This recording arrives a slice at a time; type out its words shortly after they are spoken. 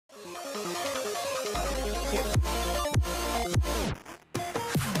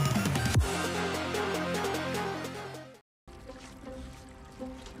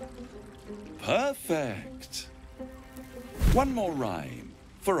Perfect. One more rhyme,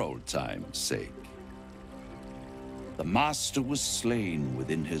 for old time's sake. The master was slain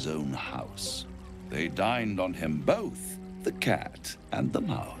within his own house. They dined on him both, the cat and the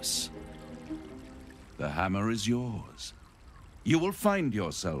mouse. The hammer is yours. You will find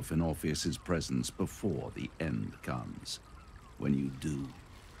yourself in Orpheus's presence before the end comes. When you do,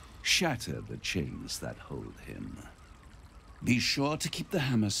 shatter the chains that hold him. Be sure to keep the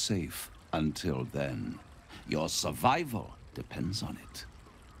hammer safe until then. Your survival depends on it.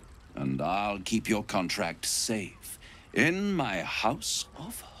 And I'll keep your contract safe in my house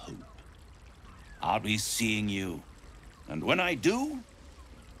of hope. I'll be seeing you, and when I do,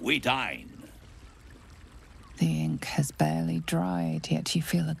 we dine. The ink has barely dried, yet you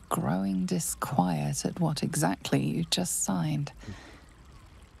feel a growing disquiet at what exactly you just signed.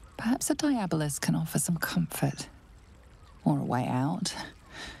 Perhaps a diabolist can offer some comfort, or a way out.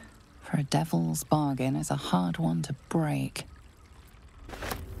 For a devil's bargain is a hard one to break.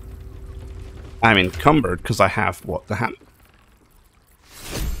 I'm encumbered because I have what the ham.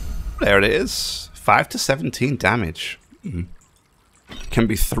 There it is. 5 to 17 damage. Can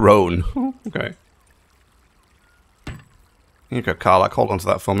be thrown. Okay. Here you go, Karlach. Hold on to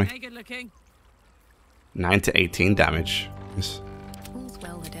that for me. Hey, good looking. 9 to 18 damage. Yes. All's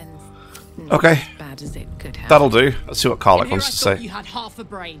well that ends. Okay. As bad as it could have. That'll do. Let's see what Karlach wants to say. You had half a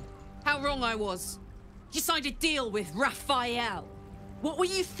brain. How wrong I was. You signed a deal with Raphael. What were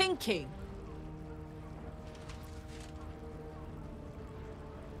you thinking?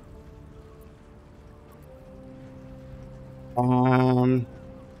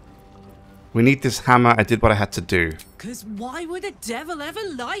 We need this hammer. I did what I had to do. Because why would a devil ever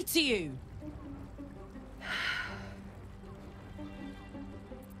lie to you?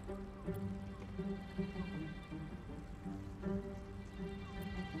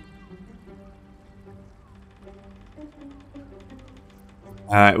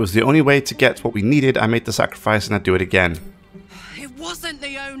 It was the only way to get what we needed. I made the sacrifice and I'd do it again. It wasn't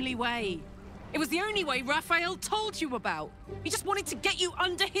the only way. It was the only way Raphael told you about. He just wanted to get you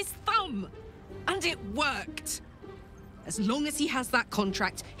under his thumb. And it worked. As long as he has that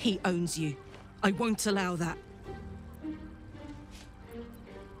contract, he owns you. I won't allow that.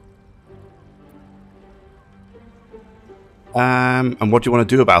 And what do you want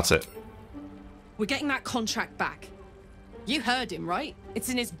to do about it? We're getting that contract back. You heard him, right? It's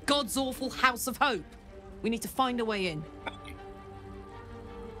in his god's awful house of hope. We need to find a way in.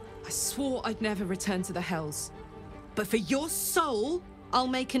 I swore I'd never return to the Hells. But for your soul, I'll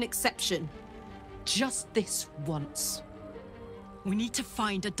make an exception. Just this once. We need to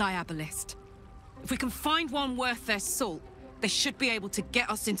find a diabolist. If we can find one worth their salt, they should be able to get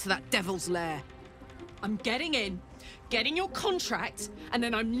us into that devil's lair. I'm getting in, getting your contract, and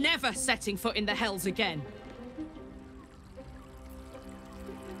then I'm never setting foot in the Hells again.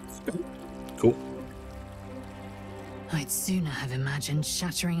 Cool. I'd sooner have imagined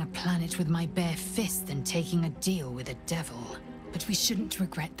shattering a planet with my bare fist than taking a deal with a devil. But we shouldn't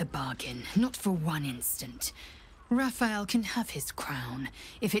regret the bargain, not for one instant. Raphael can have his crown,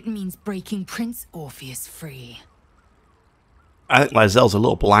 if it means breaking Prince Orpheus free. I think Lyselle's a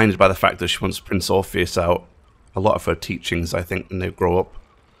little blinded by the fact that she wants Prince Orpheus out. A lot of her teachings, I think, when they grow up,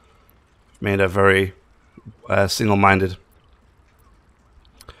 made her very single-minded.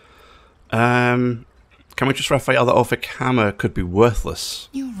 Can we just Raphael that Orphic hammer could be worthless?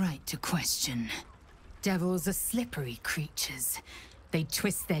 You're right to question. Devils are slippery creatures. They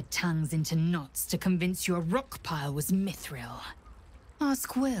twist their tongues into knots to convince you a rock pile was mithril.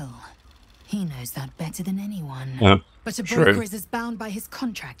 Ask Will. He knows that better than anyone. Yeah, but a broker is as bound by his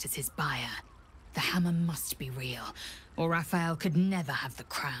contract as his buyer. The hammer must be real, or Raphael could never have the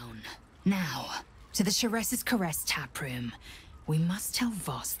crown. Now, to the Shares's Caress taproom. We must tell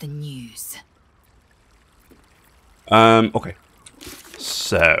Voss the news. Okay.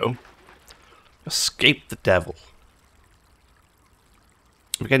 So, escape the devil.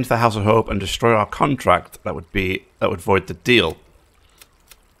 We get into the House of Hope and destroy our contract. That would void the deal.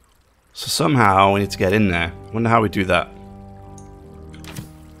 So somehow we need to get in there. I wonder how we do that.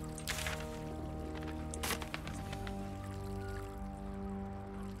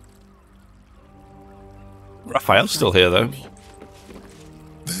 Raphael's still here, though.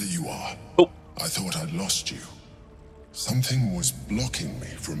 There you are. Oh. I thought I'd lost you. Something was blocking me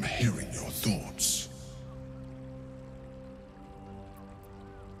from hearing your thoughts.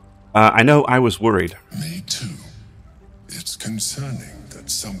 I know I was worried. Me too. It's concerning that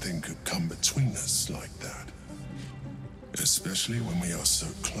something could come between us like that. Especially when we are so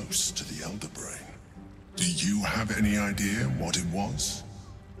close to the Elder Brain. Do you have any idea what it was?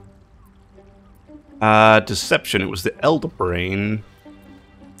 Deception. It was the Elder Brain.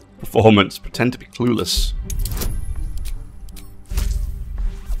 Performance. Pretend to be clueless.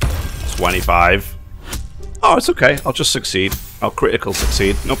 25. Oh, it's okay. I'll just succeed. I'll critical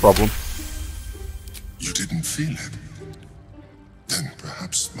succeed. No problem. You didn't feel it? Then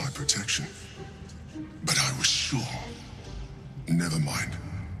perhaps my protection. But I was sure. Never mind.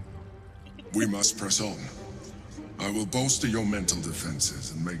 We must press on. I will bolster your mental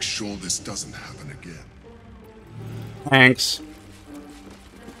defenses and make sure this doesn't happen again. Thanks.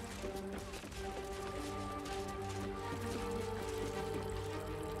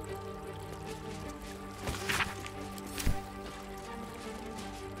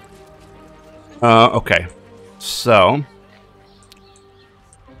 Okay. So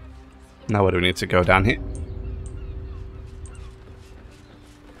now where do we need to go down here?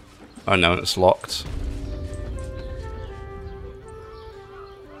 Oh no, it's locked.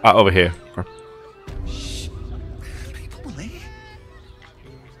 Ah, over here. Shh. People will leave.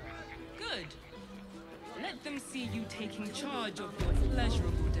 Good. Let them see you taking charge of your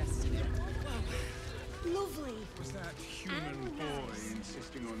pleasurable destiny. Lovely. Was that human boy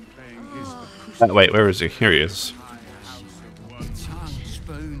insisting on playing his Wait, where is he? Here he is. tongue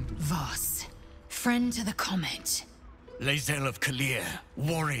spoon? Voss, friend to the comet. Lae'zel of Kalir,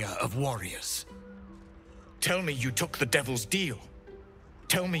 warrior of warriors. Tell me you took the devil's deal.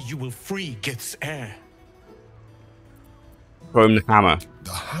 Tell me you will free Gith's heir. Throw him the hammer.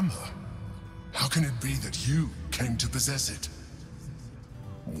 The hammer? How can it be that you came to possess it?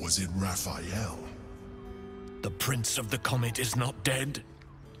 Was it Raphael? The Prince of the Comet is not dead.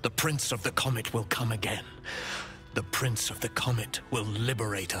 The Prince of the Comet will come again. The Prince of the Comet will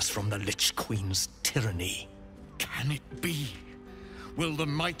liberate us from the Lich Queen's tyranny. Can it be? Will the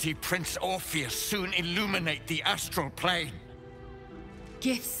mighty Prince Orpheus soon illuminate the astral plane?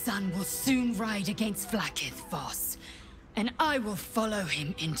 Gith's son will soon ride against Vlaakith, Voss, and I will follow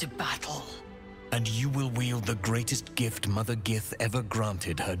him into battle. And you will wield the greatest gift Mother Gith ever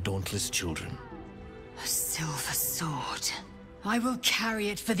granted her dauntless children. A silver sword. I will carry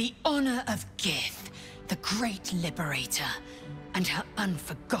it for the honor of Gith, the great liberator, and her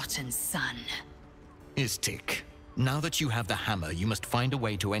unforgotten son. Istik, now that you have the hammer, you must find a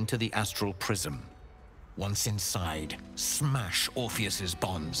way to enter the astral prism. Once inside, smash Orpheus's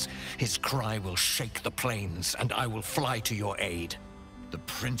bonds. His cry will shake the plains, and I will fly to your aid. The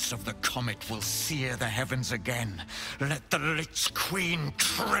Prince of the Comet will sear the heavens again. Let the Lich Queen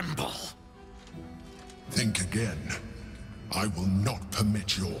tremble. Think again. I will not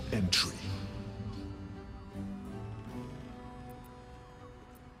permit your entry.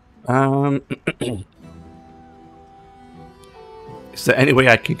 Is there any way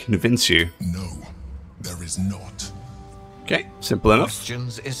I can convince you? No, there is not. Okay, simple enough.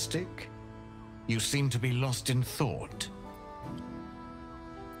 Questions, Istik? You seem to be lost in thought.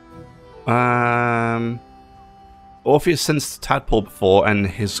 Orpheus sensed Tadpole before, and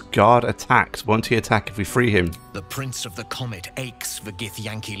his guard attacked. Won't he attack if we free him? The Prince of the Comet aches for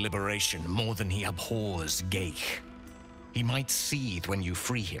Githyanki liberation more than he abhors Geich. He might seethe when you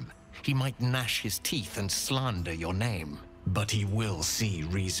free him. He might gnash his teeth and slander your name. But he will see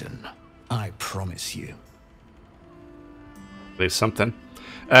reason. I promise you. There's something.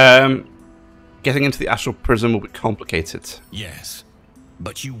 Getting into the astral prism will be complicated. Yes.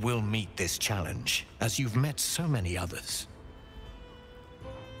 But you will meet this challenge, as you've met so many others.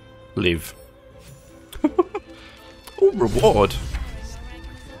 Leave. Oh, reward.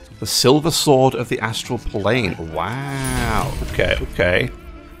 The silver sword of the astral plane. Wow. Okay, okay.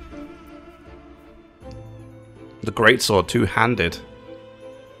 The great sword, two-handed.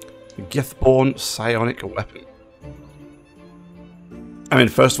 The Githborn psionic weapon. I mean,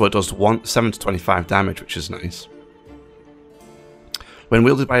 first of all, it does 7 to 25 damage, which is nice. When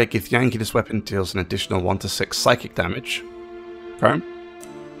wielded by a Githyanki, this weapon deals an additional 1 to 6 psychic damage. Okay.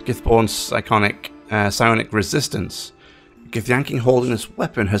 Githborn psionic resistance. Githyanki holding this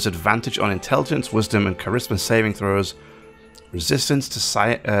weapon has advantage on intelligence, wisdom, and charisma saving throws, resistance to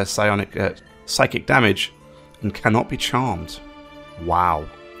psychic damage, and cannot be charmed. Wow.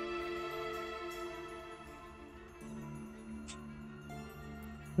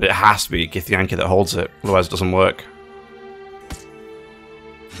 But it has to be Githyanki that holds it, otherwise it doesn't work.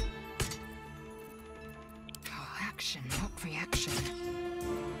 Oh, action, not reaction.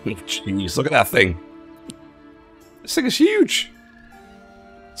 Oh, jeez, look at that thing. This thing is huge.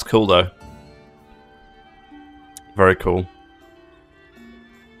 It's cool though. Very cool.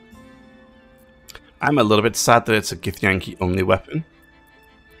 I'm a little bit sad that it's a Githyanki only weapon.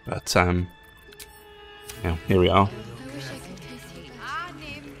 But, yeah, here we are.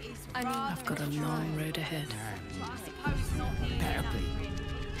 I've got a long road ahead.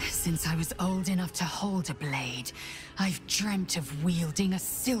 Since I was old enough to hold a blade, I've dreamt of wielding a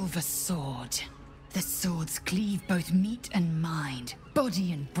silver sword. The swords cleave both meat and mind,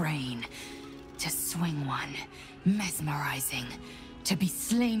 body and brain. To swing one, mesmerizing. To be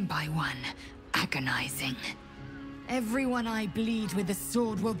slain by one, agonizing. Everyone I bleed with the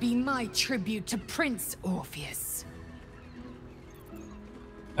sword will be my tribute to Prince Orpheus.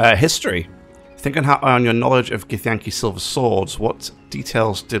 History. Thinking on your knowledge of Githyanki silver swords, what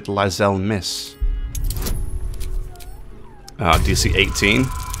details did Lizelle miss? DC 18.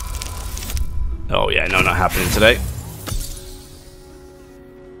 Oh yeah, no, not happening today.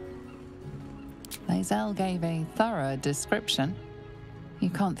 Lizelle gave a thorough description. You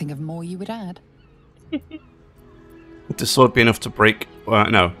can't think of more you would add. Would the sword be enough to break...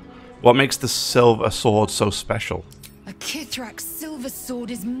 no. What makes the silver sword so special? A Kithrak's silver sword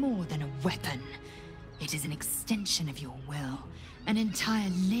is more than a weapon. It is an extension of your will, an entire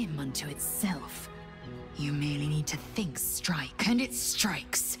limb unto itself. You merely need to think strike, and it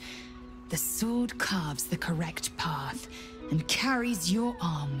strikes. The sword carves the correct path, and carries your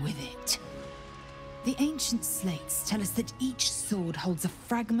arm with it. The ancient slates tell us that each sword holds a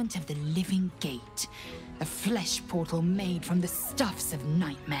fragment of the living gate, a flesh portal made from the stuffs of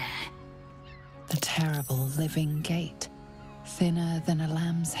nightmare. The terrible living gate. Thinner than a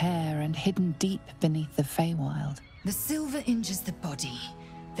lamb's hair and hidden deep beneath the Feywild. The silver injures the body.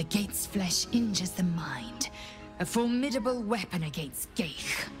 The gate's flesh injures the mind. A formidable weapon against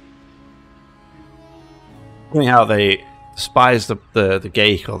Gaich. Funny how they despise the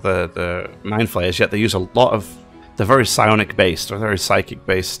Gaich or the Mind Flayers, yet they use a lot of... They're very psionic based, or very psychic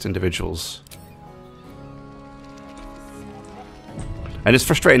based individuals. And it's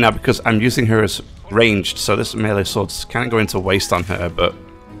frustrating now because I'm using her as ranged, so this melee sword's kind of going to waste on her, but...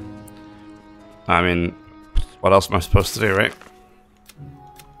 I mean, what else am I supposed to do, right?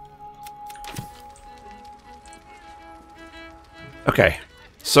 Okay,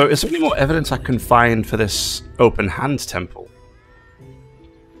 so is there any more evidence I can find for this open hand temple?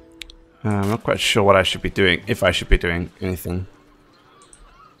 I'm not quite sure what I should be doing, if I should be doing anything.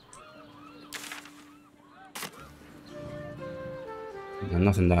 There's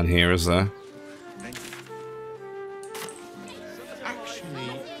nothing down here, is there?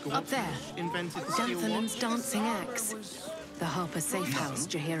 Up there, Ganthanum's dancing axe. The Harper safe house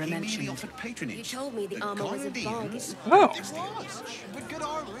Jaheira mentioned. You told me the armor was a bargain. Oh!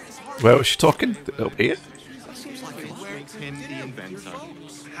 Where was she talking? Up here?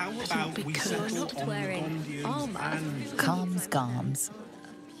 How about we settle on wearing armor. Calms Garms.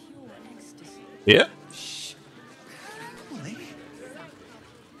 Yeah?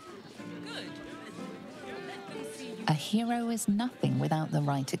 A hero is nothing without the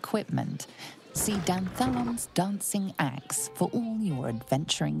right equipment. See Danthalon's dancing axe for all your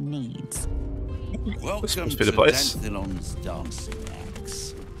adventuring needs. Welcome must to be the place. Danthalon's dancing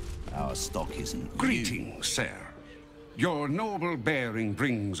axe. Our stock isn't Greetings, sir. Your noble bearing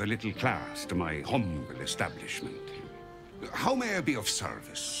brings a little class to my humble establishment. How may I be of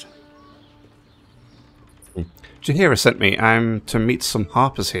service? Jaheira sent me. I'm to meet some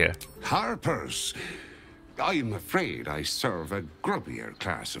Harpers here. Harpers? I'm afraid I serve a grubbier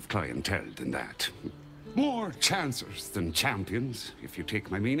class of clientele than that. More chancers than champions, if you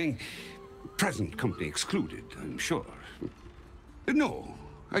take my meaning. Present company excluded, I'm sure. No,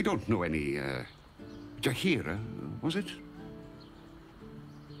 I don't know any, Jaheira, was it?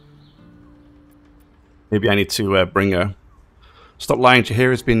 Maybe I need to bring her. Stop lying,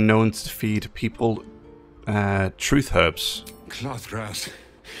 Jaheira's been known to feed people truth herbs. Clothgrass.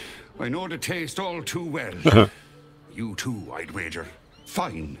 I know the taste all too well. You too, I'd wager.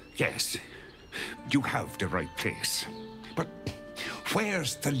 Fine, yes. You have the right place. But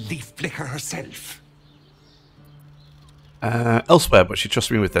where's the leaf flicker herself? Elsewhere, but she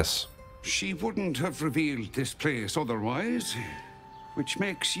trusts me with this. She wouldn't have revealed this place otherwise, which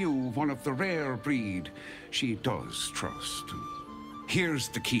makes you one of the rare breed she does trust. Here's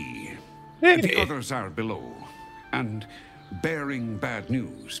the key. Maybe. The others are below, and bearing bad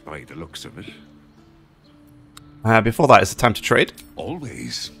news by the looks of it. Before that, is it time to trade?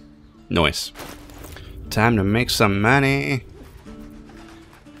 Always. Nice. Time to make some money.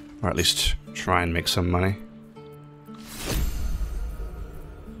 Or at least try and make some money.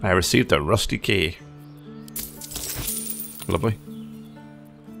 I received a rusty key. Lovely.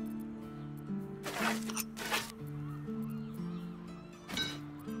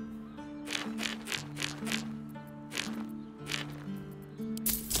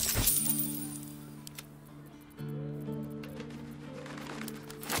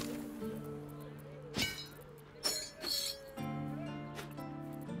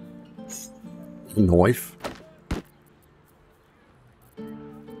 Knife.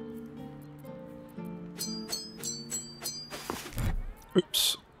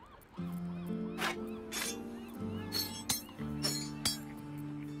 Oops.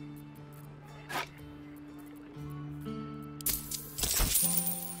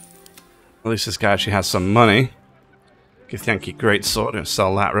 At least this guy actually has some money. Give Yankee great sword and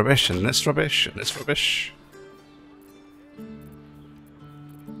sell that rubbish and this rubbish and this rubbish.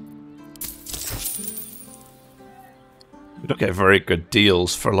 We don't get very good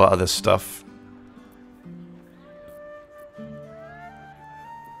deals for a lot of this stuff.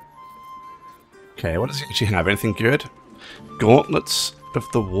 Okay, what does he actually have? Anything good? Gauntlets of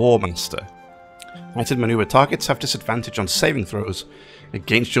the War Master. Knighted maneuver. Targets have disadvantage on saving throws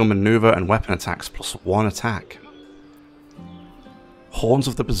against your maneuver and weapon attacks plus 1 attack. Horns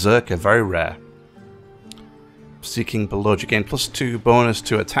of the Berserker. Very rare. Seeking Baldur. You gain plus 2 bonus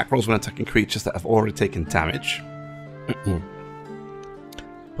to attack rolls when attacking creatures that have already taken damage.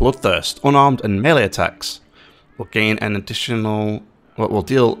 Bloodthirst. Unarmed and melee attacks will gain an additional... Well, will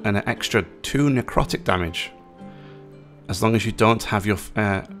deal an extra 2 necrotic damage as long as you don't have your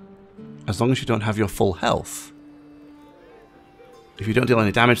full health. If you don't deal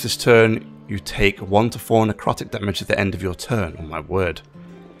any damage this turn, you take 1 to 4 necrotic damage at the end of your turn. Oh my word,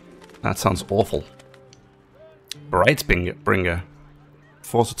 that sounds awful. Brightbringer,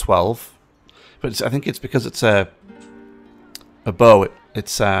 4 to 12, but I think it's because it's a bow.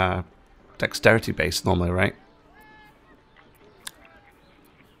 It's dexterity based normally, right?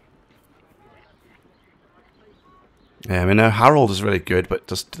 Yeah, I mean, Harold is really good, but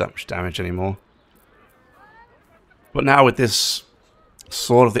doesn't do that much damage anymore. But now with this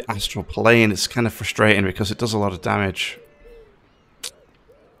Sword of the Astral Plane, it's kind of frustrating because it does a lot of damage.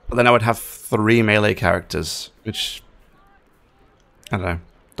 But then I would have 3 melee characters, which... I don't know.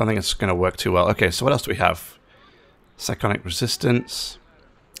 Don't think it's going to work too well. Okay, so what else do we have? Psionic Resistance.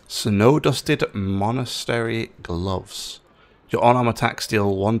 Snow-Dusted Monastery Gloves. Your on-arm attacks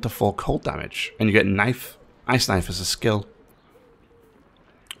deal 1 to 4 cold damage, and you get Ice Knife as a skill.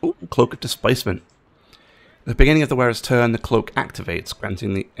 Ooh, Cloak of Displacement. At the beginning of the wearer's turn, the cloak activates,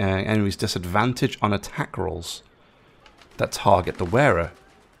 granting the enemy's disadvantage on attack rolls that target the wearer.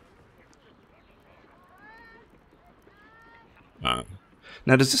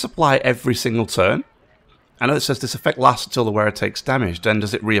 Now, does this apply every single turn? I know it says this effect lasts until the wearer takes damage. Then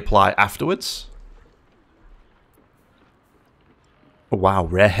does it reapply afterwards? Oh, wow,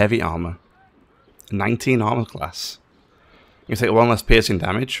 rare heavy armor. 19 armor class. You take 1 less piercing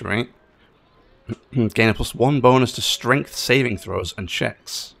damage, right? Gain a +1 bonus to strength saving throws and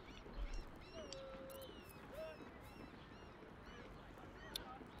checks.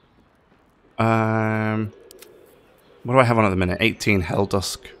 What do I have on at the minute? 18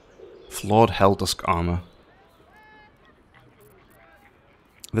 Helldusk. Flawed Helldusk armor.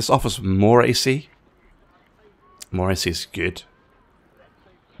 This offers more AC. More AC is good.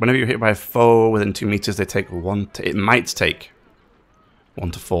 Whenever you're hit by a foe within 2 meters, they take 1 to... It might take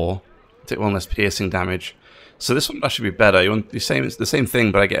 1 to 4. Take 1 less piercing damage. So this one that should be better. You want it's the same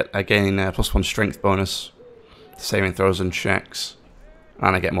thing, but I gain +1 strength bonus, saving throws and checks,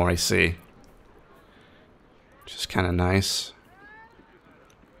 and I get more AC, which is kind of nice.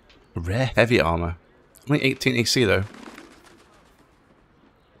 Rare heavy armor, only 18 AC though.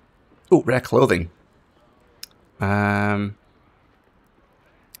 Oh, rare clothing. While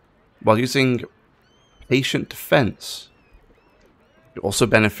using patient defense, you also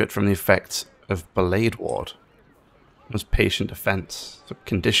benefit from the effects of Blade Ward. It was patient defense. It's a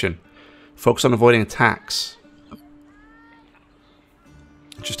condition. Focus on avoiding attacks.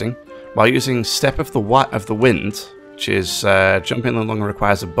 Interesting. While using Step of the Wind, which is jumping no longer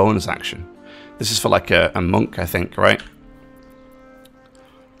requires a bonus action. This is for like a monk, I think, right?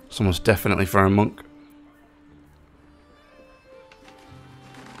 It's almost definitely for a monk.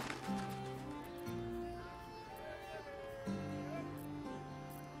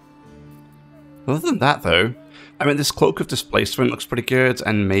 Other than that, though, I mean, this Cloak of Displacement looks pretty good,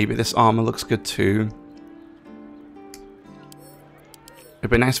 and maybe this armor looks good too. It'd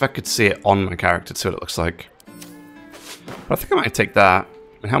be nice if I could see it on my character to see what it looks like. But I think I might take that. I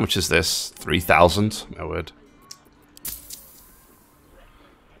mean, how much is this? 3,000? My word.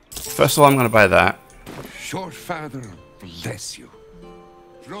 First of all, I'm going to buy that. Short father, bless you.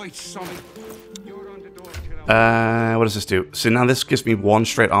 Right, son. What does this do? So now this gives me 1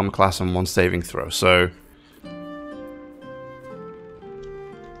 straight armor class and 1 saving throw. So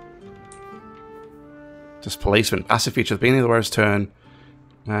displacement, passive feature. At the beginning of the wearer's turn,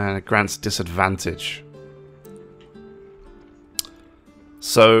 it grants disadvantage.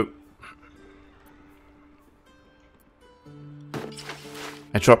 So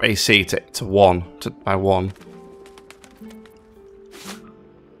drop AC to 1 by 1.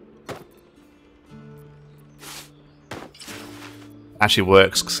 Actually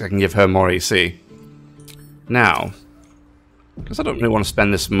works because I can give her more AC. Now, because I don't really want to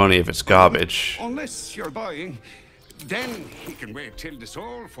spend this money if it's garbage. Unless you're buying, then he can wait till the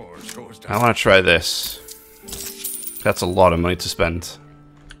Soul Forge goes down. I want to try this. That's a lot of money to spend.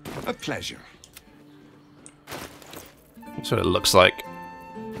 A pleasure. That's what it looks like.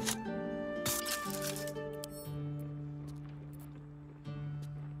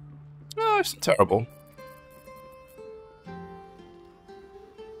 Oh, it's not terrible.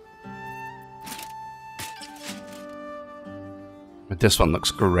 But this one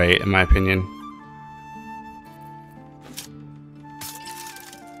looks great, in my opinion.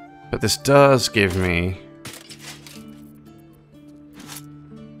 But this does give me...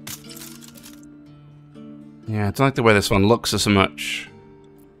 Yeah, I don't like the way this one looks as much.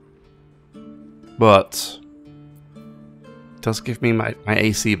 But... it does give me my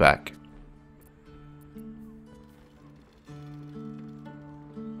AC back.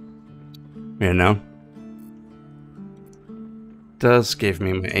 You know? Does give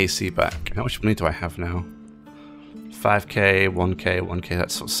me my AC back. How much money do I have now? 5k, 1k, 1k,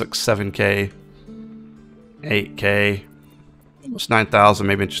 that's 6, 7k, 8k, almost 9,000,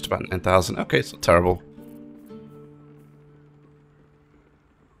 maybe just about 9,000. Okay, it's not terrible.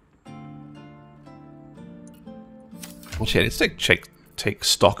 Actually, I need to take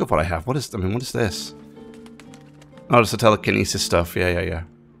stock of what I have. What is this? Oh, it's the telekinesis stuff. Yeah.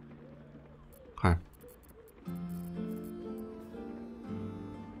 Okay.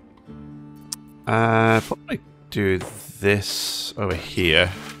 Probably do this over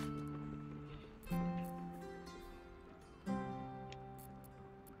here.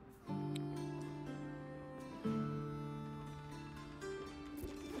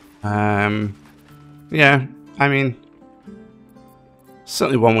 Yeah, I mean,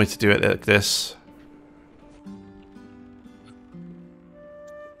 certainly one way to do it like this.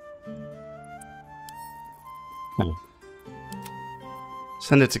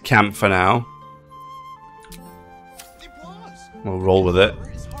 Send it to camp for now. We'll roll with it.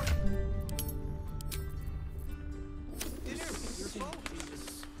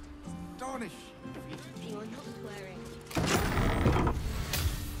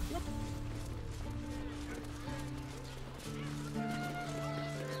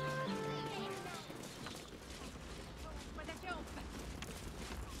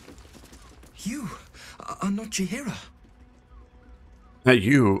 You are not Chihira.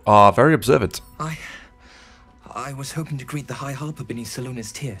 You are very observant. I was hoping to greet the High Harper beneath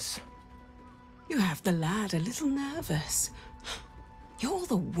Salona's tears. You have the lad a little nervous. You're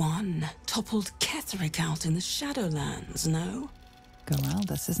the one toppled Ketheric out in the Shadowlands, no?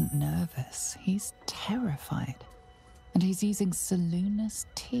 Goaldus isn't nervous. He's terrified. And he's using Salona's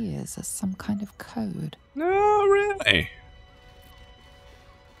tears as some kind of code. No, really?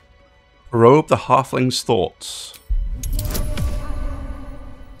 Probe the halfling's thoughts.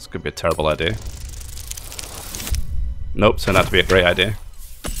 This could be a terrible idea. Nope, turned out to be a great idea.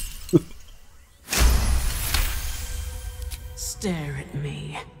 Stare at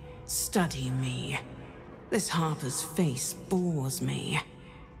me. Study me. This Harper's face bores me.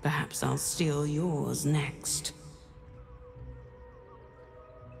 Perhaps I'll steal yours next.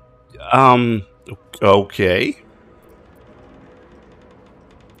 Okay.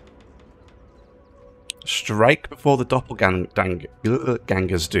 Strike before the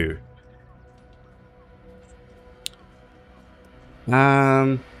doppelgangers do.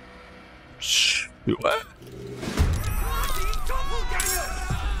 Sure.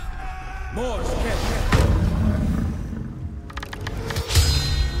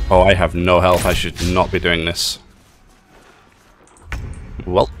 Oh, I have no health. I should not be doing this.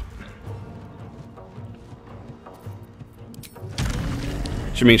 Well.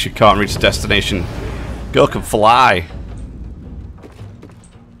 Which means she can't reach the destination. Girl can fly.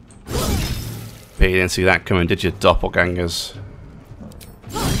 But you didn't see that coming, did you, doppelgangers?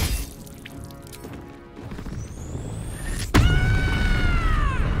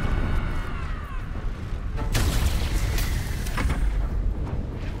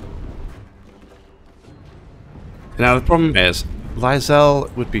 Now the problem is,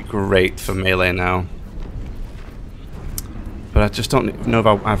 Lysel would be great for melee now. But I just don't know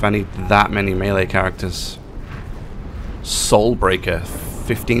if I need that many melee characters. Soulbreaker,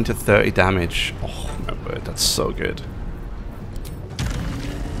 15 to 30 damage. Oh my word, that's so good.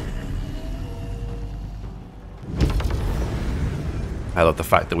 I love the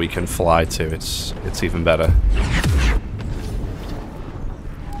fact that we can fly too. It's even better.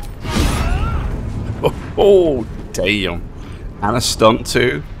 Oh, damn. And a stunt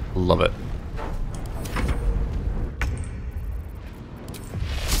too. Love it.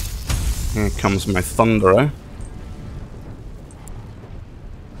 Here comes my Thunderer.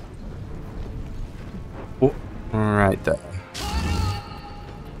 Oh, right there.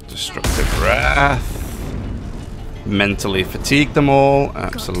 Destructive Wrath. Mentally fatigue them all.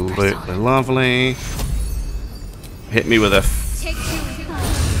 Absolutely lovely. Hit me with a...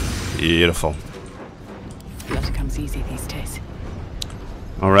 Beautiful. Blood comes easy these days.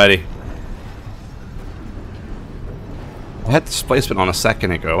 Alrighty. I had displacement on a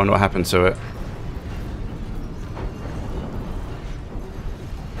second ago. I wonder what happened to it.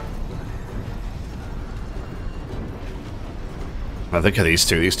 Oh, look at these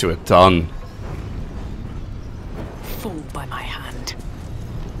two. These two are done. Fall by my hand.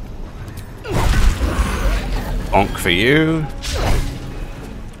 Bonk for you.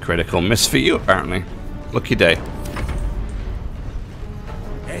 Critical miss for you, apparently. Lucky day.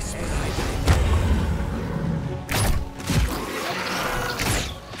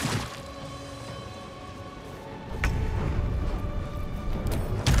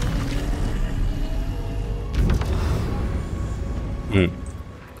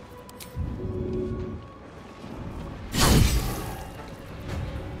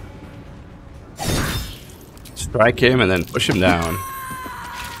 Strike him and then push him down.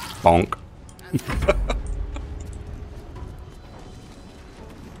 Bonk.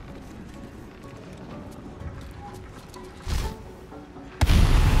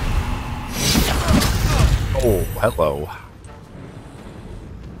 Oh, hello.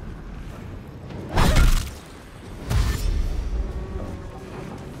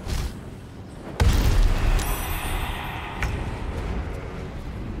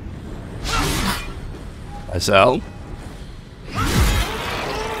 Lizelle.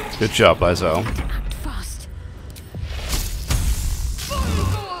 Good job, Lizelle. Act fast.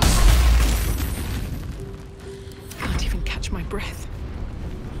 Can't even catch my breath.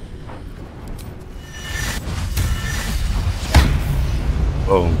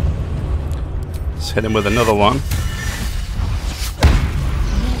 Boom. Let's hit him with another one.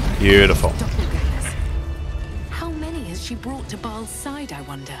 Beautiful. How many has she brought to Baal's side, I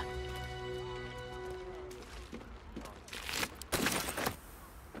wonder?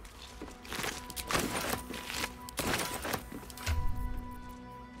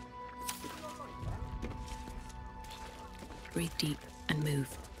 Breathe deep and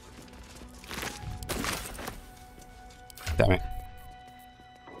move. Damn it.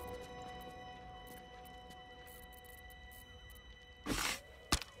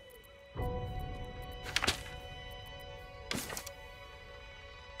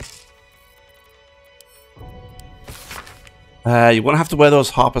 You won't have to wear those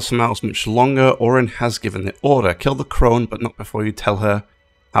Harper smells much longer. Orin has given the order. Kill the crone, but not before you tell her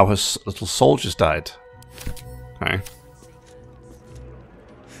how her little soldiers died. Okay.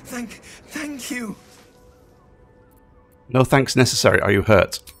 Thank you. No thanks necessary. Are you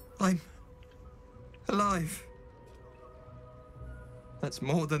hurt? I'm alive. That's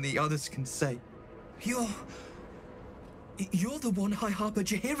more than the others can say. You're the one High Harper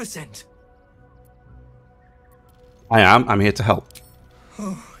Jaheira sent. I am. I'm here to help.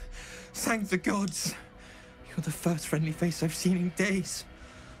 Oh, thank the gods. You're the first friendly face I've seen in days.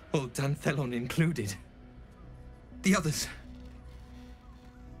 Old Danthelon included. The others...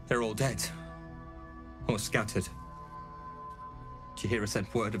 they're all dead. Or scattered. Jaheira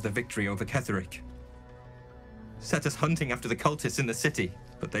sent word of the victory over Ketheric. Set us hunting after the cultists in the city,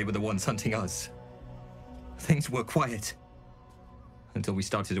 but they were the ones hunting us. Things were quiet. Until we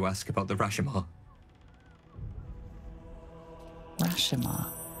started to ask about the Rashomar. Rashomar,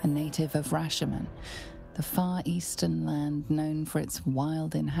 a native of Rashomon, the far eastern land known for its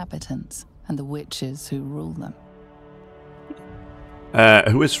wild inhabitants and the witches who rule them.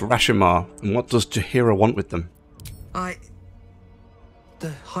 Who is Rashomar, and what does Jaheira want with them? The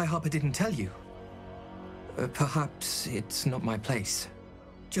High Harper didn't tell you. Perhaps it's not my place.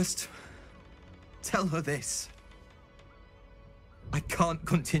 Just tell her this. I can't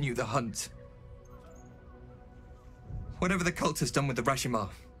continue the hunt. Whatever the cult has done with the Rashomar,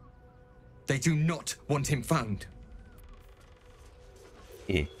 they do not want him found.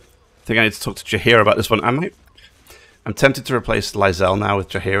 I think I need to talk to Jaheira about this one. I'm tempted to replace Lizelle now with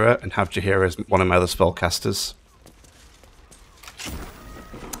Jaheira and have Jaheira as one of my other spellcasters.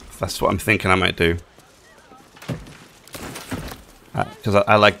 That's what I'm thinking I might do. Because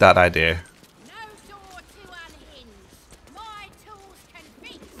I like that idea.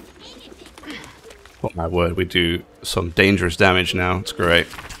 Oh my word, we do some dangerous damage now. It's great.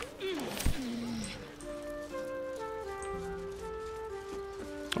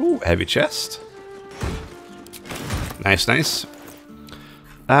 heavy chest. Nice, nice.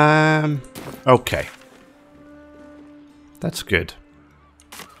 Okay. That's good.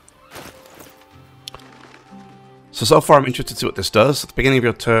 So far I'm interested to see what this does. At the beginning of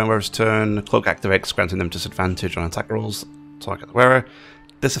your turn, wearer's turn, the cloak activates, granting them disadvantage on attack rolls. Target the wearer.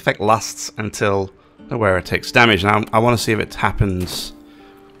 This effect lasts until the wearer takes damage. Now I want to see if it happens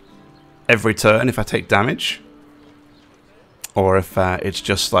every turn if I take damage, or if it's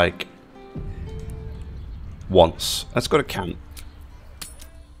just like once. Let's go to camp.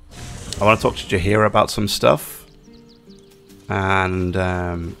 I want to talk to Jaheira about some stuff and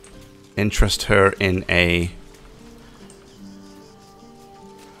interest her in a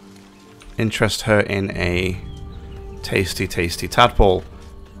tasty tadpole.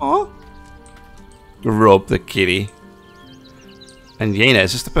 Oh, rub the kitty. And Yena,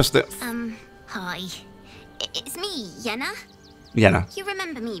 is this the person that? Hi. It's me, Yenna. Yena. You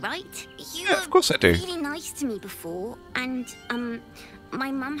remember me, right? Yeah, of course I do. Really nice to me before, and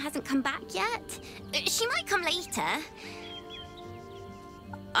my mum hasn't come back yet. She might come later.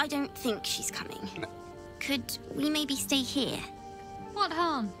 I don't think she's coming. Could we maybe stay here? What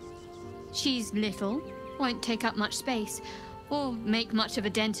harm? She's little, won't take up much space, or make much of a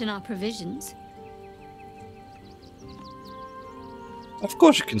dent in our provisions. Of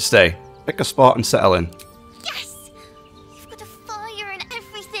course you can stay. Pick a spot and settle in. Yes! You've got a fire and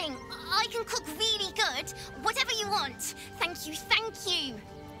everything. I can cook really good. Whatever you want. Thank you, thank you.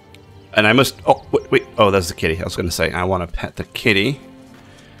 And I must... Oh, wait. Oh, there's the kitty. I was going to say, I want to pet the kitty.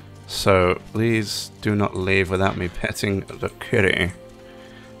 So, please do not leave without me petting the kitty.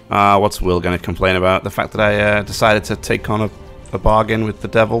 What's Will going to complain about? The fact that I decided to take on a bargain with the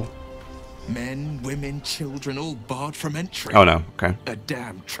devil? Men, women, children, all barred from entry. Oh no, okay. A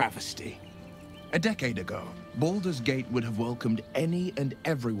damn travesty. A decade ago, Baldur's Gate would have welcomed any and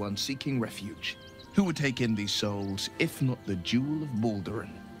everyone seeking refuge. Who would take in these souls, if not the Jewel of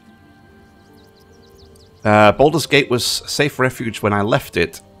Baldurin? Baldur's Gate was a safe refuge when I left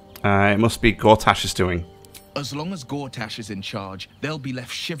it. It must be Gortash's doing. As long as Gortash is in charge, they'll be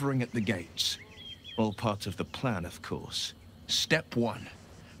left shivering at the gates. All part of the plan, of course. Step 1.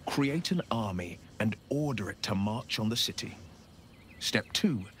 Create an army and order it to march on the city. Step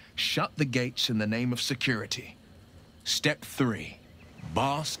 2. Shut the gates in the name of security. Step 3.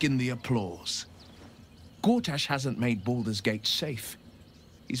 Bask in the applause. Gortash hasn't made Baldur's Gate safe.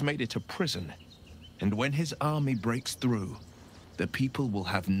 He's made it a prison. And when his army breaks through, the people will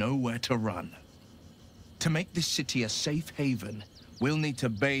have nowhere to run. To make this city a safe haven, we'll need to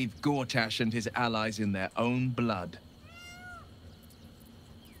bathe Gortash and his allies in their own blood.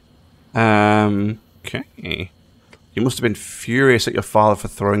 Okay. You must have been furious at your father for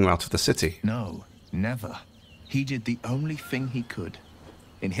throwing him out of the city. No, never. He did the only thing he could.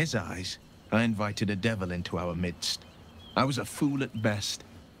 In his eyes, I invited a devil into our midst. I was a fool at best,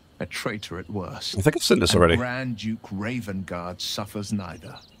 a traitor at worst. I think I've seen this already. Grand Duke Ravengard suffers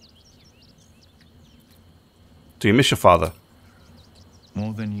neither. Do you miss your father?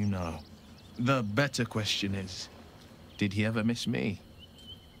 More than you know. The better question is, did he ever miss me?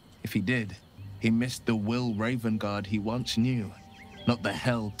 If he did, he missed the Will Ravengard he once knew, not the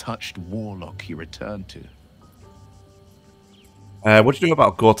hell-touched Warlock he returned to. What do you know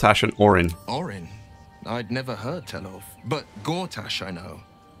about Gortash and Orin? Orin? I'd never heard tell of, but Gortash I know.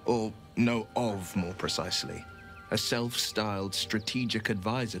 Or know of, more precisely. A self-styled strategic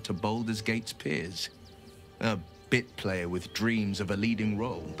advisor to Baldur's Gate's peers. A bit player with dreams of a leading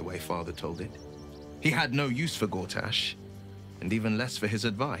role, the way Father told it. He had no use for Gortash, and even less for his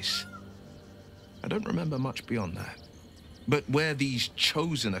advice. I don't remember much beyond that. But where these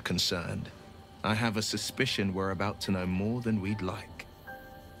Chosen are concerned, I have a suspicion we're about to know more than we'd like.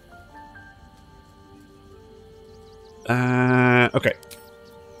 Okay.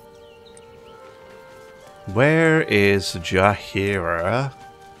 Where is Jaheira?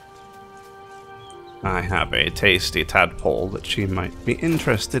 I have a tasty tadpole that she might be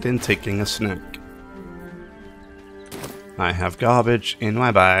interested in taking a snack. I have garbage in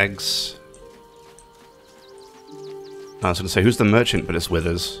my bags. I was going to say, who's the merchant? But it's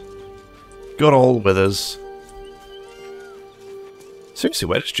Withers. Good old Withers. Seriously,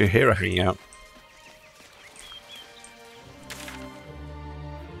 where does Jaheira hang out?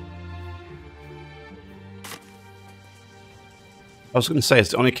 I was going to say,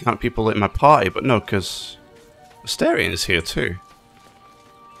 it's the only count people in my party, but no, because Astarion is here too.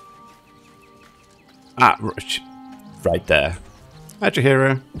 Ah, right there. Hi,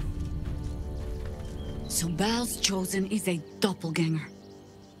 Jaheira. So Bal's Chosen is a doppelganger.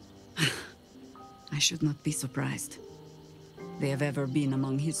 I should not be surprised. they have ever been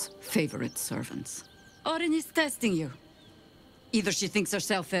among his favorite servants. Orin is testing you. Either she thinks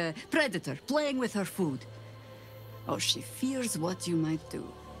herself a predator, playing with her food, or she fears what you might do.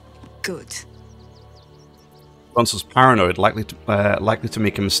 Good. Gonsal's paranoid, likely to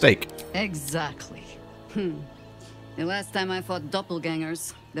make a mistake. Exactly. The last time I fought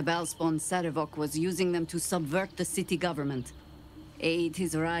doppelgangers, the Balspawn Sarevok was using them to subvert the city government, aid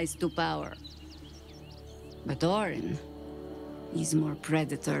his rise to power. But Orin, he's more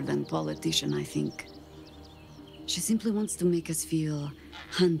predator than politician, I think. She simply wants to make us feel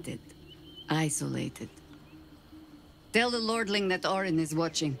hunted, isolated. Tell the Lordling that Orin is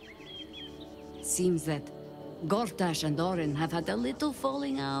watching. It seems that Gortash and Orin have had a little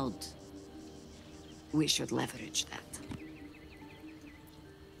falling out. We should leverage that.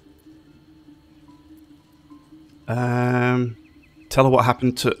 Tell her what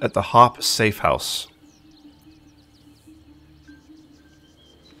happened at the Harper safe house.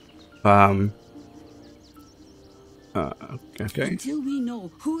 Okay. Until we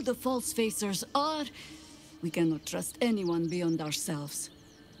know who the false facers are, we cannot trust anyone beyond ourselves.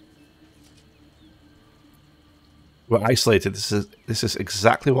 We're isolated. This is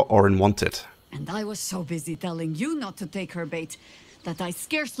exactly what Orin wanted. And I was so busy telling you not to take her bait that I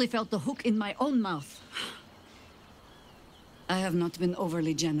scarcely felt the hook in my own mouth. I have not been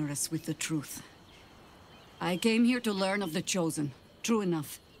overly generous with the truth. I came here to learn of the Chosen, true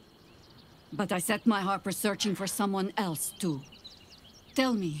enough. But I set my Harper searching for someone else, too.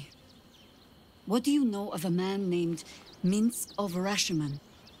 Tell me, what do you know of a man named Minsk of Rashiman?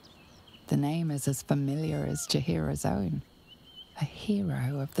 The name is as familiar as Jaheira's own. A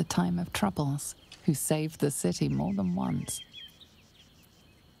hero of the time of troubles, who saved the city more than once.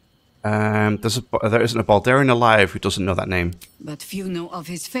 There isn't a Baldurian alive who doesn't know that name. But few know of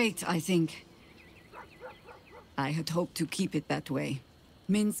his fate, I think. I had hoped to keep it that way.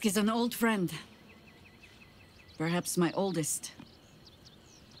 Minsk is an old friend. Perhaps my oldest.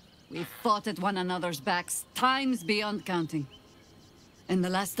 We fought at one another's backs, times beyond counting. And the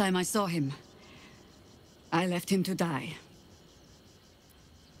last time I saw him, I left him to die.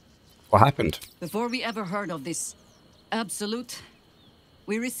 What happened? Before we ever heard of this Absolute,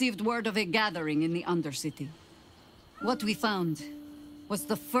 we received word of a gathering in the Undercity. What we found was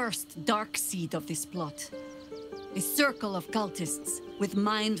the first dark seed of this plot. A circle of cultists with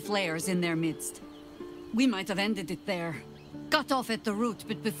mind flayers in their midst. We might have ended it there, cut off at the root,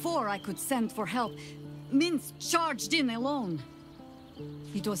 but before I could send for help, Minsk charged in alone.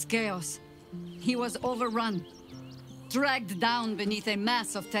 It was chaos. He was overrun, dragged down beneath a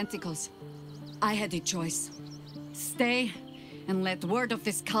mass of tentacles. I had a choice. Stay and let word of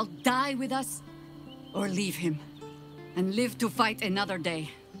this cult die with us, or leave him and live to fight another day.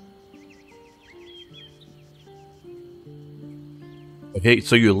 Okay,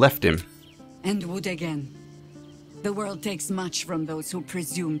 so you left him. And would again. The world takes much from those who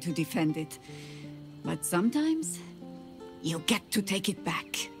presume to defend it. But sometimes, you get to take it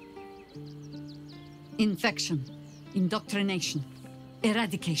back. Infection, indoctrination,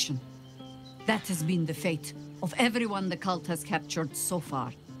 eradication. That has been the fate of everyone the cult has captured so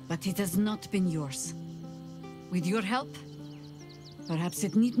far. But it has not been yours. With your help, perhaps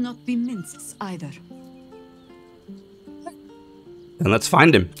it need not be Minsk's either. Then let's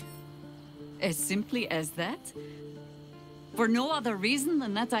find him. As simply as that? For no other reason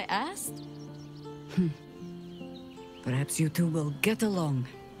than that I asked? Perhaps you two will get along.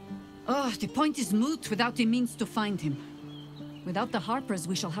 Oh, the point is moot without a means to find him. Without the Harpers,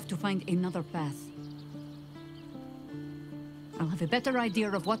 we shall have to find another path. I'll have a better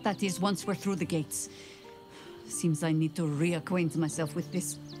idea of what that is once we're through the gates. Seems I need to reacquaint myself with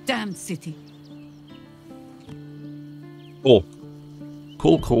this damned city. Cool.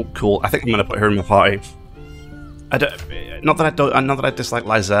 Cool. I think I'm gonna put her in my party. Not that I dislike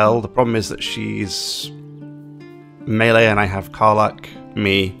Lizelle. The problem is that she's melee, and I have Karlach,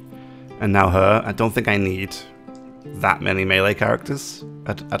 me, and now her. I don't think I need that many melee characters.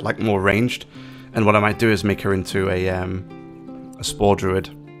 I'd like more ranged. And what I might do is make her into a spore druid.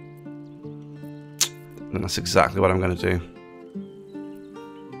 And that's exactly what I'm gonna do.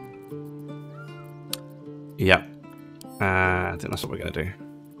 Yep. I think that's what we're going to do.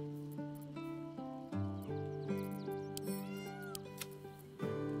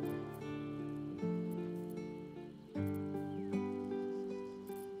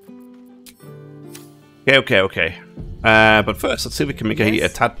 Okay. But first, let's see if we can make her eat a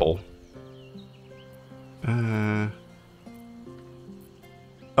tadpole.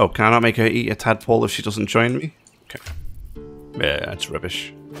 Oh, can I not make her eat a tadpole if she doesn't join me? Okay. Yeah, that's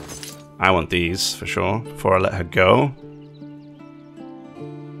rubbish. I want these, for sure, before I let her go.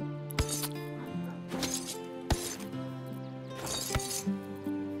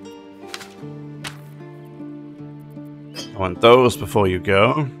 I want those before you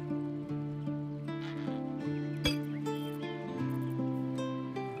go.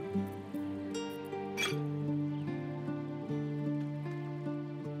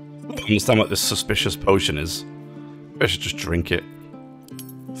 I don't understand what this suspicious potion is. I should just drink it.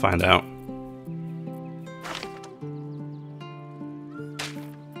 Find out.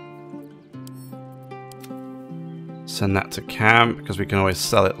 Send that to camp because we can always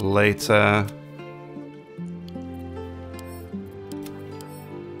sell it later.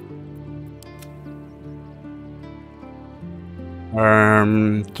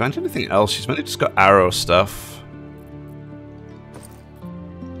 Do I need anything else? She's mainly just got arrow stuff.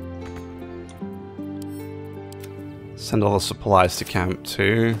 Send all the supplies to camp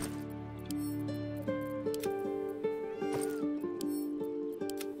too.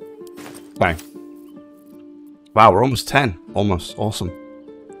 Okay. Wow, we're almost 10. Almost. Awesome.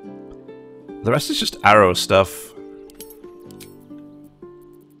 The rest is just arrow stuff.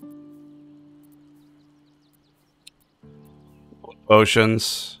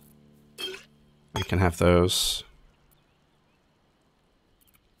 Potions. We can have those.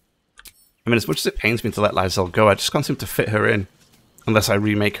 I mean, as much as it pains me to let Lysel go, I just can't seem to fit her in. Unless I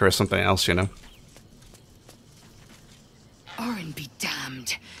remake her as something else, you know? Orin be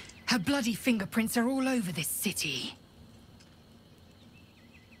damned. Her bloody fingerprints are all over this city.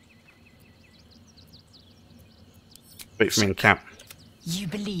 Wait for me in camp. You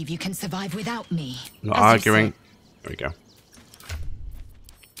believe you can survive without me? Not arguing. There we go.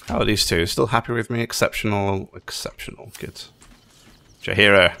 How are these two? Still happy with me? Exceptional. Exceptional. Good.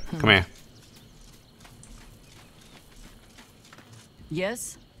 Jaheira, come here.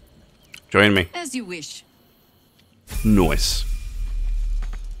 Yes? Join me. As you wish. Nice.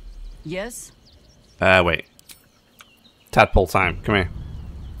 Yes? Wait. Tadpole time. Come here.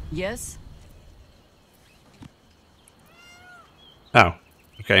 Yes? Oh.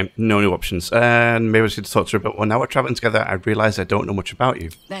 Okay, no new options. And maybe I should talk to her, but well, now we're traveling together, I realize I don't know much about you.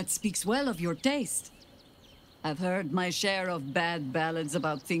 That speaks well of your taste. I've heard my share of bad ballads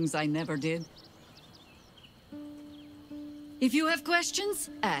about things I never did. If you have questions,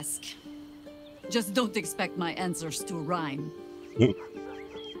 ask. Just don't expect my answers to rhyme.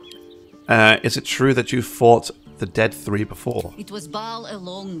 Is it true that you fought the Dead Three before? It was Baal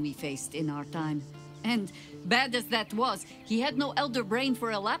alone we faced in our time. And bad as that was, he had no elder brain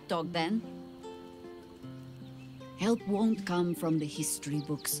for a lapdog then. Help won't come from the history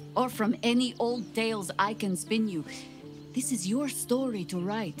books, or from any old tales I can spin you. This is your story to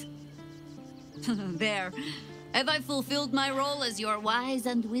write. There. Have I fulfilled my role as your wise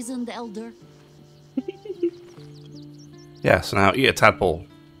and wizened elder? Yes, now eat a tadpole.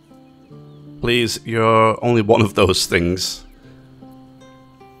 Please, you're only one of those things.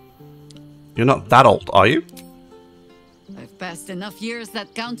 You're not that old, are you? I've passed enough years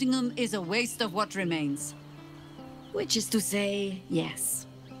that counting them is a waste of what remains. Which is to say, yes,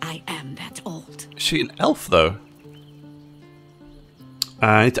 I am that old. Is she an elf, though?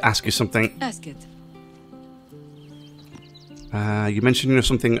 I need to ask you something. Ask it. You mentioned you know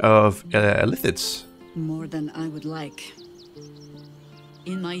something of Elithids. More than I would like.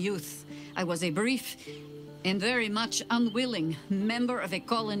 In my youth, I was a brief and very much unwilling member of a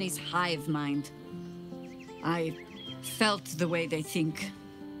colony's hive mind. I felt the way they think,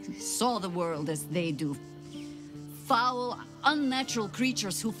 saw the world as they do. Foul, unnatural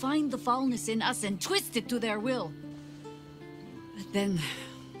creatures who find the foulness in us and twist it to their will. But then,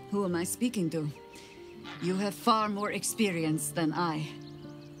 who am I speaking to? You have far more experience than I.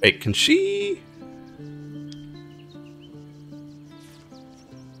 Wait, can she?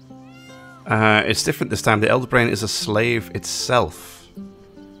 It's different this time. The Elder Brain is a slave itself.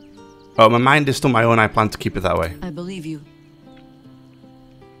 Oh, my mind is still my own. I plan to keep it that way. I believe you.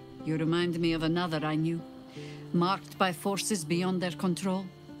 You remind me of another I knew, marked by forces beyond their control.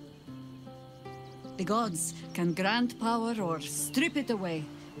 The gods can grant power or strip it away,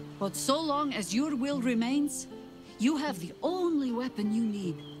 but so long as your will remains, you have the only weapon you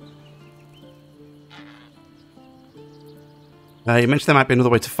need. You mentioned there might be another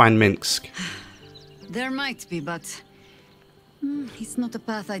way to find Minsk. There might be, but it's not a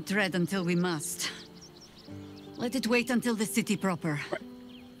path I tread until we must. Let it wait until the city proper.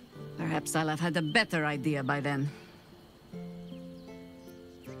 Perhaps I'll have had a better idea by then.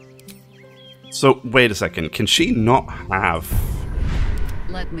 So, wait a second. Can she not have...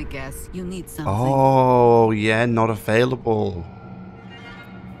 Let me guess. You need something. Oh, yeah, not available.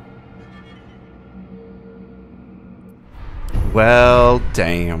 Well,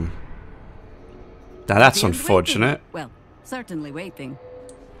 damn. Now that's unfortunate. Well, certainly waiting.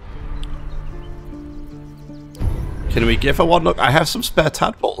 Can we give her one? Look, I have some spare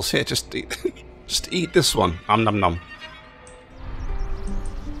tadpoles here. Just eat, just eat this one. Nom nom nom.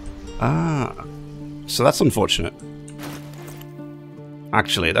 Ah, so that's unfortunate.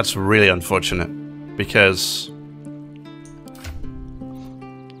 Actually, that's really unfortunate because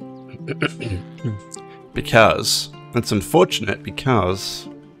it's unfortunate because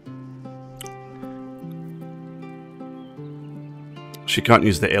she can't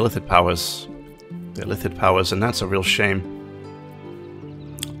use the illithid powers. And that's a real shame.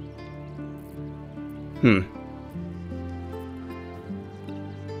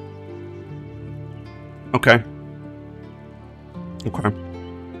 Okay.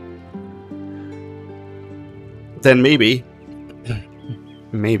 Then maybe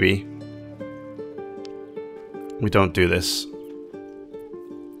we don't do this.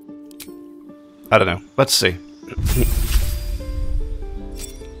 I don't know. Let's see.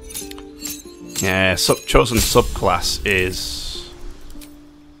 Yeah, chosen subclass is...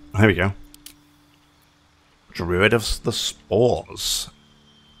 Here we go. Druid of the Spores.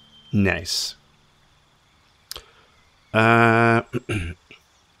 Nice. Halo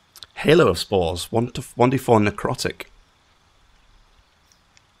of Spores. 1d4 necrotic.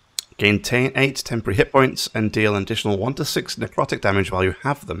 Gain 8 temporary hit points and deal an additional 1-6 necrotic damage while you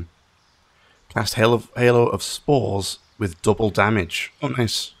have them. Cast Halo of Spores with double damage. Oh,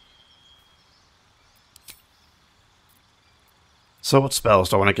 nice. So what spells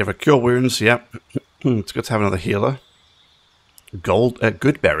do I want to give her? Cure Wounds, yep. It's good to have another healer.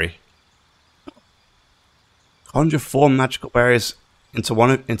 Goodberry. Conjure 4 magical berries into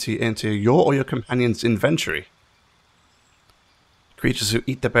your or your companion's inventory. Creatures who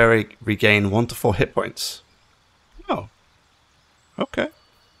eat the berry regain 1-4 hit points. Oh. Okay.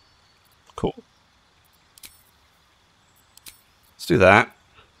 Cool. Let's do that.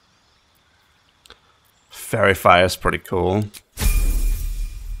 Fairy Fire is pretty cool.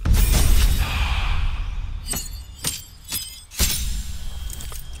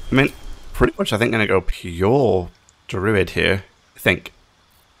 I mean, pretty much I think I'm going to go pure Druid here. I think.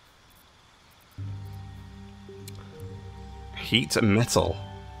 Heat and metal.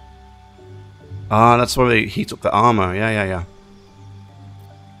 Ah, that's why they heat up the armor. Yeah.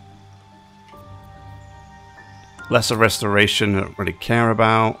 Lesser restoration, I don't really care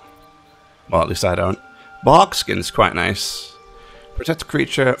about. Well, at least I don't. Bark skin's quite nice. Protect a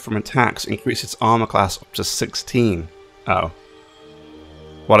creature from attacks, increase its armor class up to 16. Oh.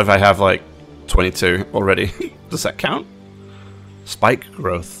 What if I have like 22 already? Does that count? Spike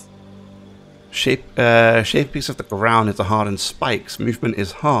growth. Shape a piece of the ground into hardened spikes. Movement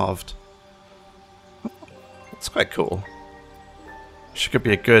is halved. Oh, that's quite cool. She could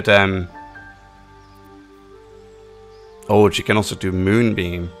be a good oh, she can also do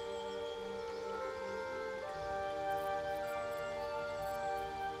Moonbeam.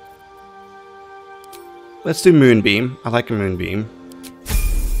 Let's do Moonbeam. I like a Moonbeam.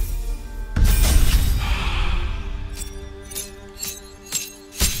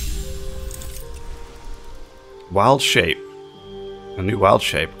 Wild Shape. A new Wild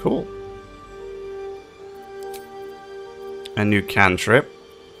Shape. Cool. A new Cantrip.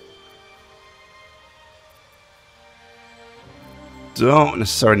 Don't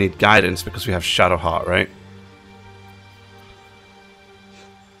necessarily need guidance because we have Shadowheart, right?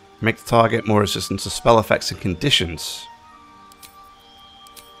 Make the target more resistant to spell effects and conditions.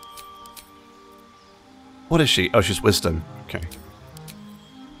 What is she? Oh, she's Wisdom. Okay.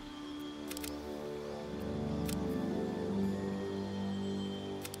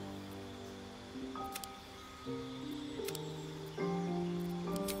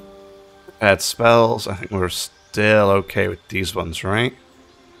 Add spells. I think we're still okay with these ones, right?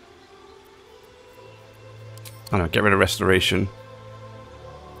 I don't know, get rid of Restoration.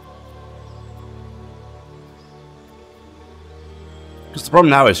 Because the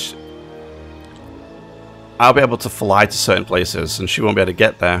problem now is I'll be able to fly to certain places and she won't be able to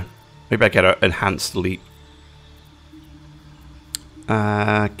get there. Maybe I get an enhanced leap.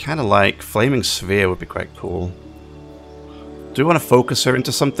 Kind of like Flaming Sphere would be quite cool. Do we want to focus her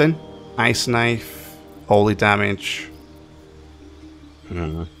into something? Ice Knife, Holy Damage.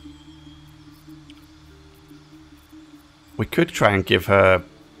 We could try and give her...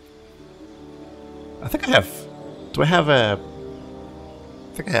 I think I have... Do I have a...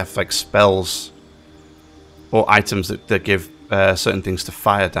 I think I have like spells or items that give certain things to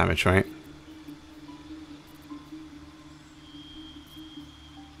fire damage, right?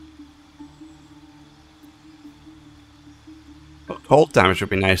 Cold damage would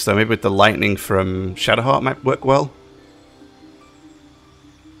be nice though. Maybe with the lightning from Shadowheart might work well.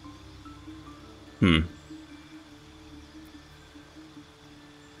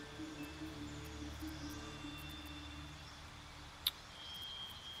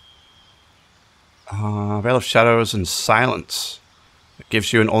 Veil of Shadows and Silence. It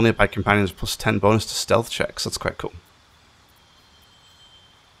gives you an only by companions plus 10 bonus to stealth checks. That's quite cool.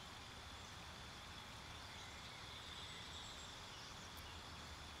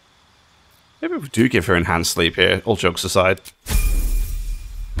 Maybe we do give her enhanced sleep here, all jokes aside.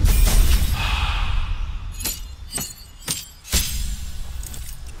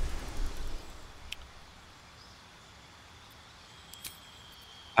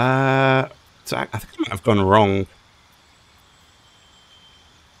 So I think I might have gone wrong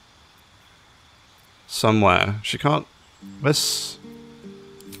somewhere. She can't. This.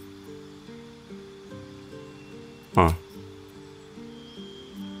 Huh.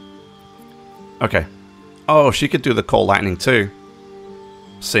 Okay. Oh, she could do the cold lightning too.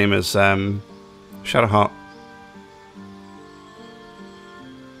 Same as Shadowheart.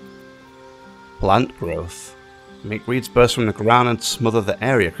 Plant growth. Make weeds burst from the ground and smother the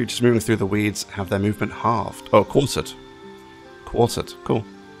area. Creatures moving through the weeds have their movement halved. Oh, quartered. Quartered. Cool.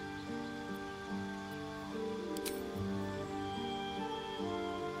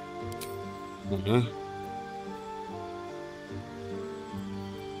 Mm-hmm.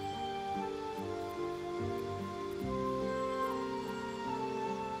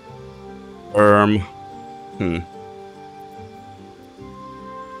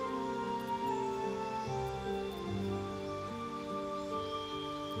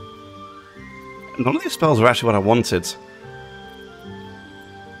 None of these spells are actually what I wanted.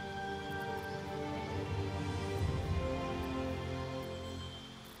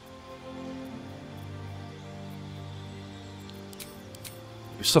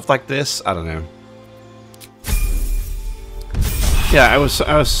 Stuff like this, I don't know. Yeah, I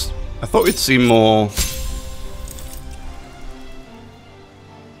thought we'd see more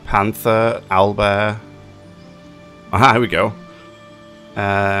Panther, Owlbear. Aha, here we go.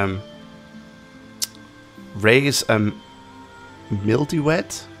 Raise a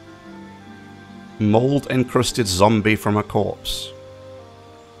mildewed, mold-encrusted zombie from a corpse.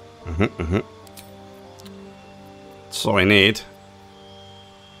 That's all I need.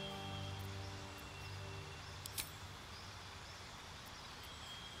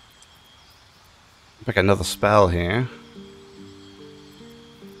 Pick another spell here.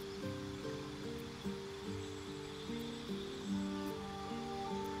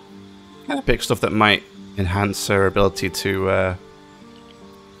 Kind of pick stuff that might enhance her ability to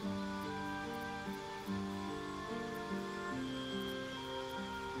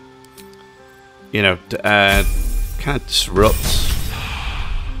you know, kind of disrupt.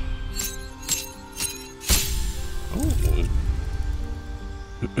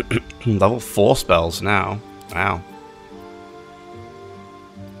 Level 4 spells now. Wow.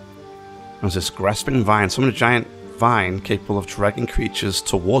 There's this grasping vine. Summon a giant vine capable of dragging creatures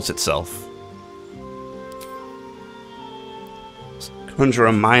towards itself. Conjure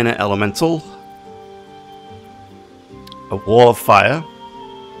a minor elemental. A wall of fire.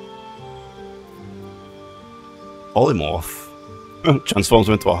 Polymorph. Transforms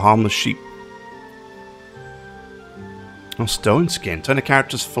him into a harmless sheep. Oh, stone skin. Turn a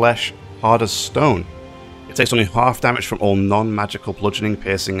character's flesh hard as stone. It takes only half damage from all non-magical bludgeoning,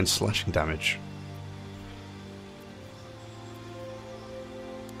 piercing, and slashing damage.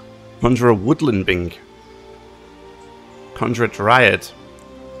 Conjure a woodland bing. Conjure a dryad,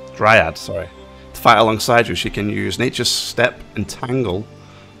 sorry. To fight alongside you, she can use Nature's Step, entangle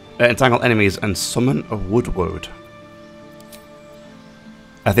enemies, and summon a woodwode.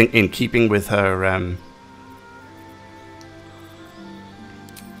 I think in keeping with her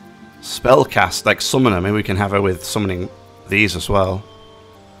spell cast, like summoner, maybe we can have her with summoning these as well.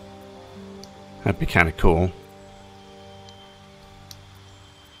 That'd be kind of cool.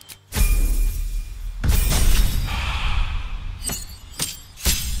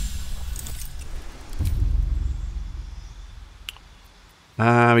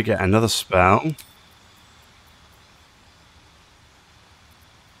 We get another spell.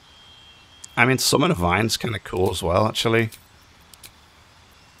 I mean, Summon a Vine's kind of cool as well, actually.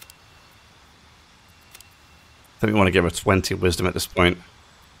 I think we want to give her 20 wisdom at this point.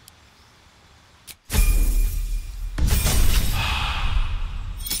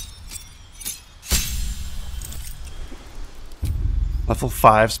 Level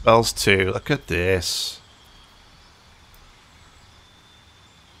 5 spells too. Look at this.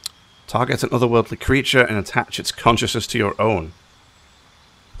 Target an otherworldly creature and attach its consciousness to your own.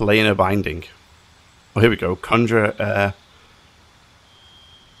 Planar binding. Oh, here we go. Conjure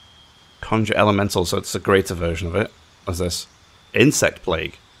elemental, so it's a greater version of it. What's this? Insect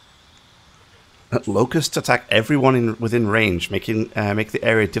plague. Locusts attack everyone within range, make the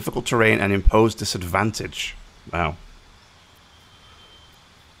area difficult terrain and impose disadvantage. Wow.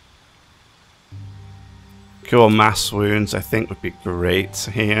 Cure mass wounds, I think, would be great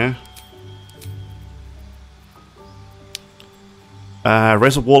here.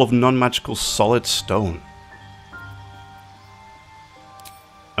 Raise a wall of non-magical solid stone.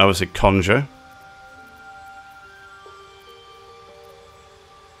 Obviously, conjure.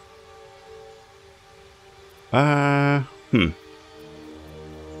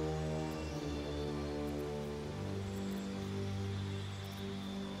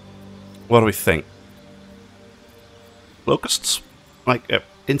 What do we think? Locusts, like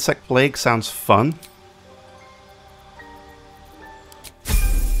insect plague, sounds fun.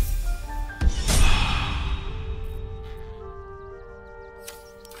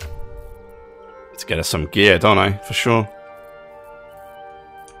 Let's get us some gear, don't I? For sure.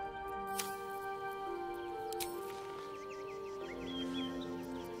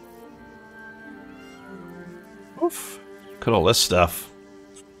 Oof. Look at all this stuff.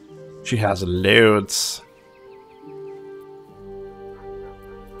 She has loads.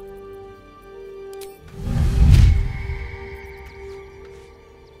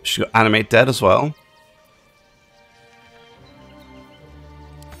 She got animate dead as well.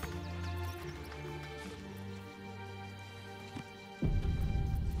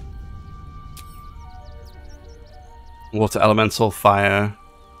 Water elemental, fire,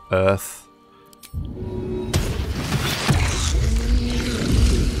 earth.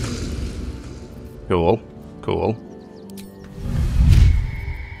 Cool, cool.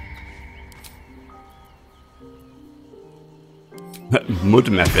 Mud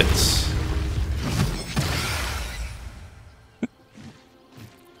methods.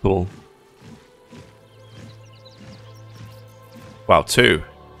 Cool. Wow, 2.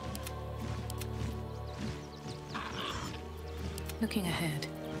 Looking ahead.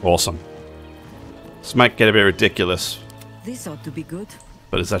 Awesome. This might get a bit ridiculous, This ought to be good.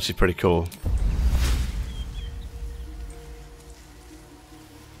 but it's actually pretty cool.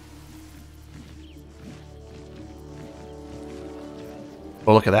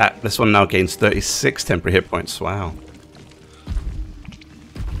 Oh, look at that. This one now gains 36 temporary hit points. Wow.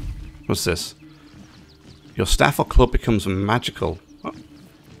 What's this? Your staff or club becomes magical. Oh.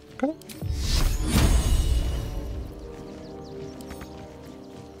 Okay.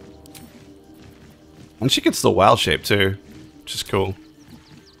 And she gets the wild shape too, which is cool.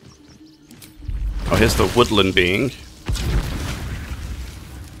 Oh, here's the woodland being.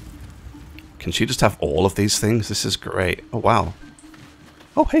 Can she just have all of these things? This is great. Oh, wow.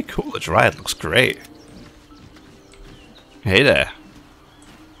 Oh, hey, cool. The Dryad looks great. Hey there.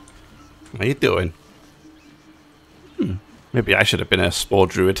 How you doing? Maybe I should have been a spore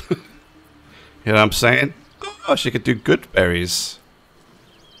druid. You know what I'm saying? Oh, she could do good berries.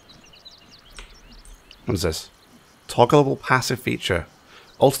 What is this? Toggleable passive feature.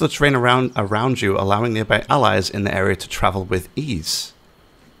 Alter the terrain around you, allowing nearby allies in the area to travel with ease.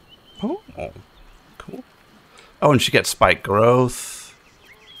 Oh, cool. Oh, and she gets spike growth.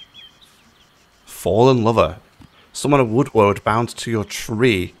 Fallen Lover. Summon a woodward bound to your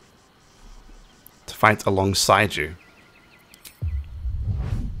tree to fight alongside you.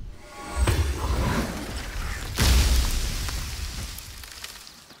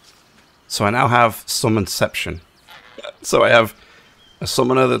 So I now have Summonception. So I have a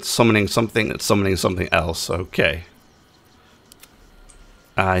summoner that's summoning something else. Okay.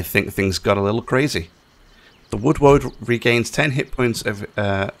 I think things got a little crazy. The woodward regains 10 hit points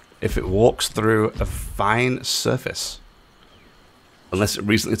if it walks through a fine surface. Unless it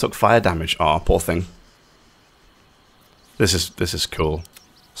recently took fire damage. Oh, poor thing. This is cool.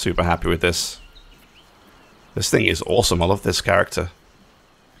 Super happy with this. This thing is awesome. I love this character.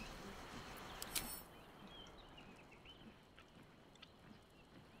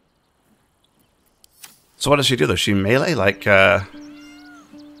 So what does she do though? She melee like $7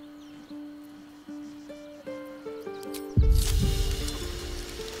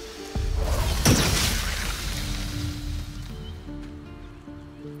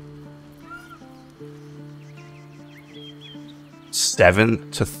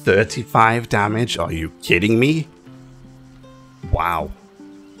 to 35 damage? Are you kidding me? Wow.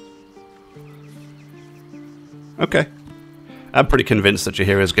 Okay. I'm pretty convinced that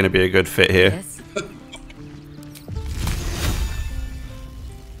Jaheira is going to be a good fit here. Yes.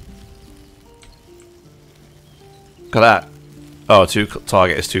 Look at that. Oh,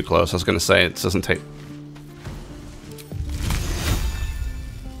 target is too close. I was going to say it doesn't take...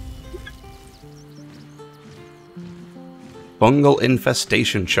 Fungal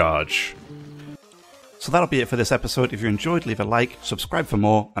infestation charge. So that'll be it for this episode. If you enjoyed, leave a like, subscribe for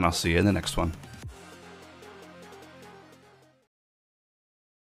more, and I'll see you in the next one.